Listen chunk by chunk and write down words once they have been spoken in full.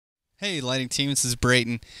Hey, lighting team, this is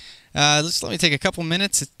Brayton. Just let me take a couple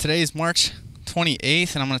minutes. Today is March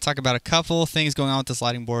 28th, and I'm going to talk about a couple things going on with this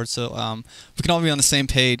lighting board so we can all be on the same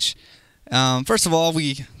page. First of all,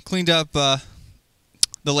 we cleaned up the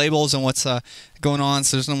labels and what's going on,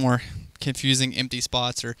 so there's no more confusing empty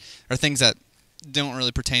spots or things that don't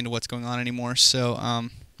really pertain to what's going on anymore. So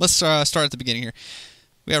let's start at the beginning here.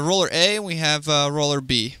 We have roller A and we have roller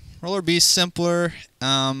B. Roller B is simpler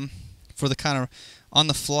for the kind of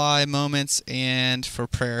on-the-fly moments and for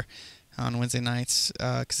prayer on Wednesday nights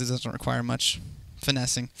because it doesn't require much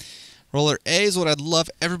finessing. Roller A is what I'd love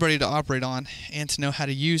everybody to operate on and to know how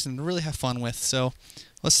to use and really have fun with. So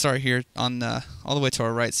let's start here on all the way to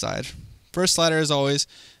our right side. First slider, as always,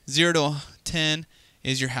 0 to 10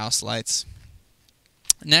 is your house lights.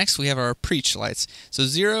 Next, we have our preach lights. So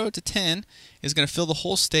 0 to 10 is going to fill the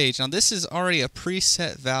whole stage. Now, this is already a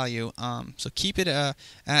preset value, so keep it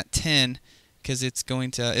at 10 because it's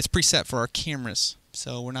preset for our cameras,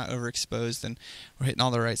 so we're not overexposed and we're hitting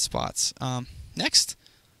all the right spots. Next,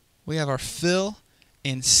 we have our fill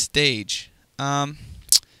and stage.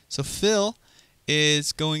 So fill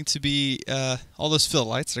is going to be all those fill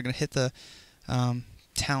lights that are going to hit the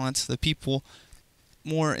talent, the people,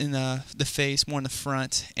 more in the face, more in the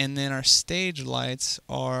front, and then our stage lights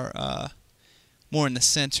are more in the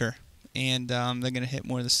center, and they're going to hit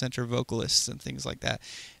more of the center vocalists and things like that.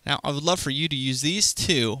 Now, I would love for you to use these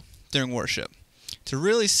two during worship to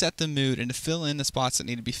really set the mood and to fill in the spots that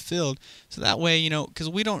need to be filled, so that way, because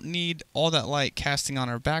we don't need all that light casting on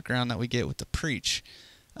our background that we get with the preach.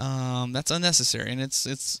 That's unnecessary, and it's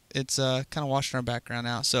kind of washing our background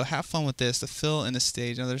out. So have fun with this, the fill in the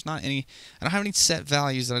stage. Now, there's not any, I don't have any set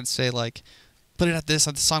values that I'd say like put it at this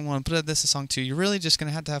at the song 1, put it at this at song 2. You're really just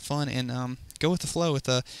gonna have to have fun and go with the flow with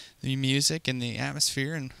the music and the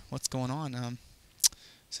atmosphere and what's going on.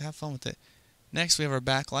 So have fun with it. Next, we have our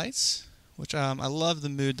backlights, which I love the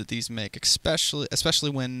mood that these make, especially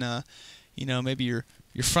when maybe your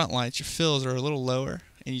front lights, your fills are a little lower,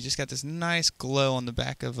 and you just got this nice glow on the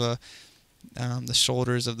back of the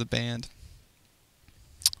shoulders of the band.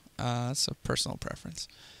 That's a personal preference.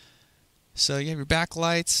 So you have your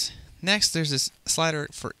backlights. Next, there's this slider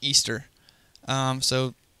for Easter.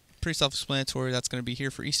 So pretty self-explanatory. That's going to be here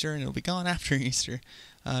for Easter, and it'll be gone after Easter.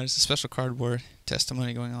 There's a special cardboard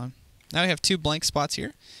testimony going on. Now we have 2 blank spots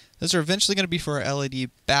here. Those are eventually going to be for our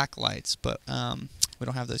LED backlights, but we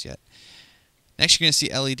don't have those yet. Next, you're going to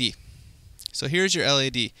see LED. So here's your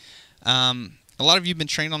LED. A lot of you have been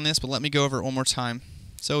trained on this, but let me go over it one more time.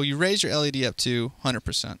 So you raise your LED up to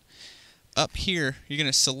 100%. Up here, you're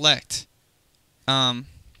going to select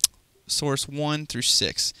source 1 through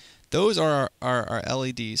 6. Those are our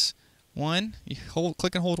LEDs. 1, you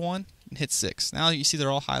click and hold 1, and hit 6. Now you see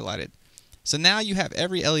they're all highlighted. So now you have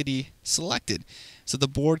every LED selected, so the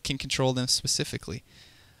board can control them specifically.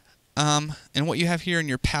 And what you have here in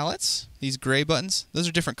your palettes, these gray buttons, those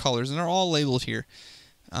are different colors, and they're all labeled here.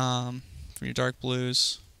 From your dark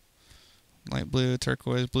blues, light blue,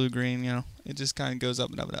 turquoise, blue, green, it just kind of goes up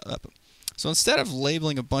and up and up. So instead of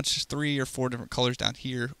labeling a bunch of 3 or 4 different colors down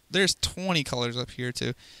here, there's 20 colors up here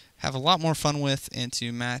to have a lot more fun with and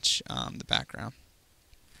to match the background.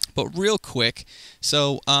 But real quick,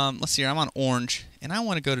 so let's see here, I'm on orange, and I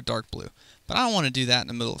want to go to dark blue. But I don't want to do that in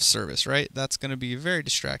the middle of service, right? That's going to be very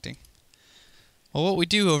distracting. Well, what we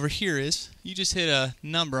do over here is you just hit a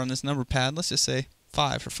number on this number pad. Let's just say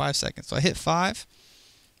 5 for 5 seconds. So I hit 5,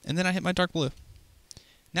 and then I hit my dark blue.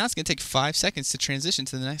 Now it's going to take 5 seconds to transition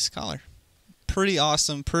to the next color. Pretty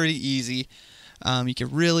awesome, pretty easy. You can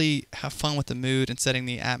really have fun with the mood and setting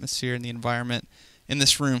the atmosphere and the environment in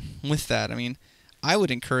this room with that. I mean, I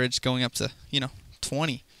would encourage going up to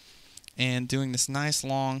 20 and doing this nice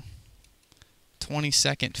long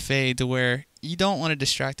 20-second fade to where you don't want to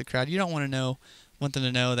distract the crowd. You don't want them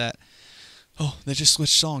to know that, oh, they just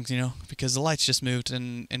switched songs, because the lights just moved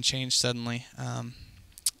and changed suddenly.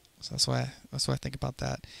 So that's why I think about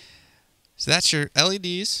that. So that's your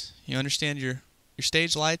LEDs. You understand your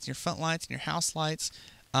stage lights, your front lights, and your house lights.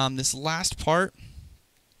 This last part,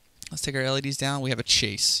 let's take our LEDs down. We have a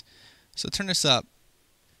chase. So turn this up.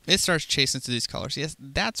 It starts chasing through these colors. Yes,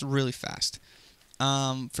 that's really fast.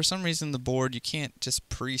 For some reason, the board, you can't just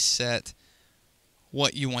preset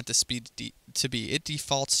what you want the speed to be. It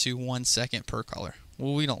defaults to 1 second per color.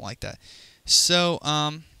 Well, we don't like that. So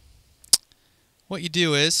what you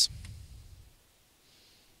do is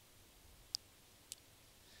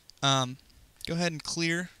go ahead and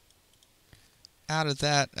clear out of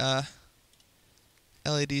that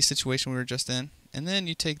LED situation we were just in, and then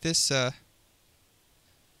you take this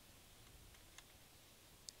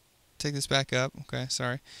back up. Okay,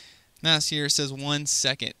 sorry. Now here it says 1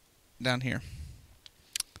 second down here.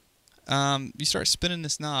 You start spinning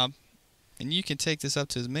this knob, and you can take this up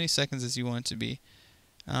to as many seconds as you want it to be.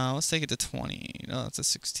 Let's take it to 20. No, that's a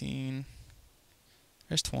 16.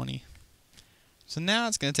 There's 20. So now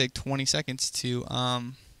it's going to take 20 seconds to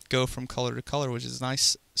go from color to color, which is a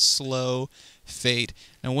nice slow fade.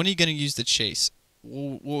 Now, when are you going to use the chase?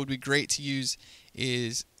 What would be great to use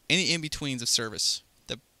is any in-betweens of service.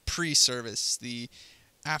 The pre-service, the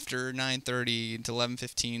after 9:30 to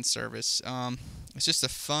 11:15 service. It's just a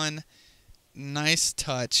fun, nice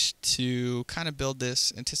touch to kind of build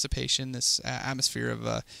this anticipation, this atmosphere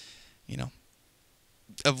of, you know,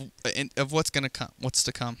 of what's gonna come, what's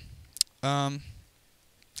to come. And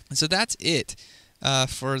so that's it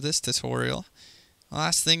for this tutorial.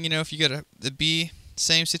 Last thing, if you go to the B,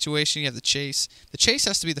 same situation. You have the chase. The chase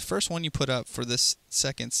has to be the first one you put up for this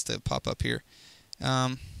seconds to pop up here.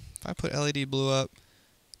 If I put LED blue up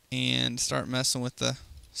and start messing with the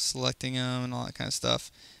selecting them and all that kind of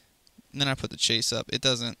stuff, and then I put the chase up, it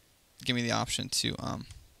doesn't give me the option to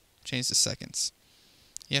change the seconds.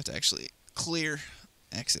 You have to actually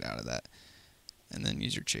exit out of that, and then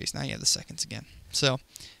use your chase. Now you have the seconds again. So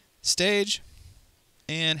stage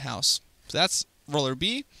and house. So that's roller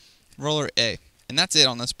B, roller A, and that's it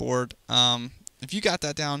on this board. If you got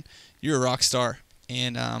that down, you're a rock star,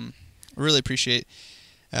 and I really appreciate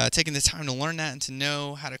taking the time to learn that and to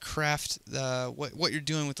know how to craft what you're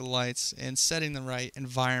doing with the lights and setting the right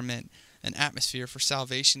environment and atmosphere for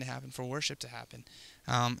salvation to happen, for worship to happen,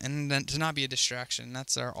 and then to not be a distraction.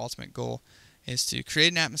 That's our ultimate goal, is to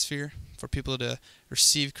create an atmosphere for people to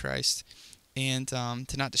receive Christ and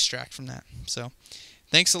to not distract from that. So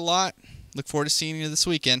thanks a lot. Look forward to seeing you this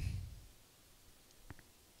weekend.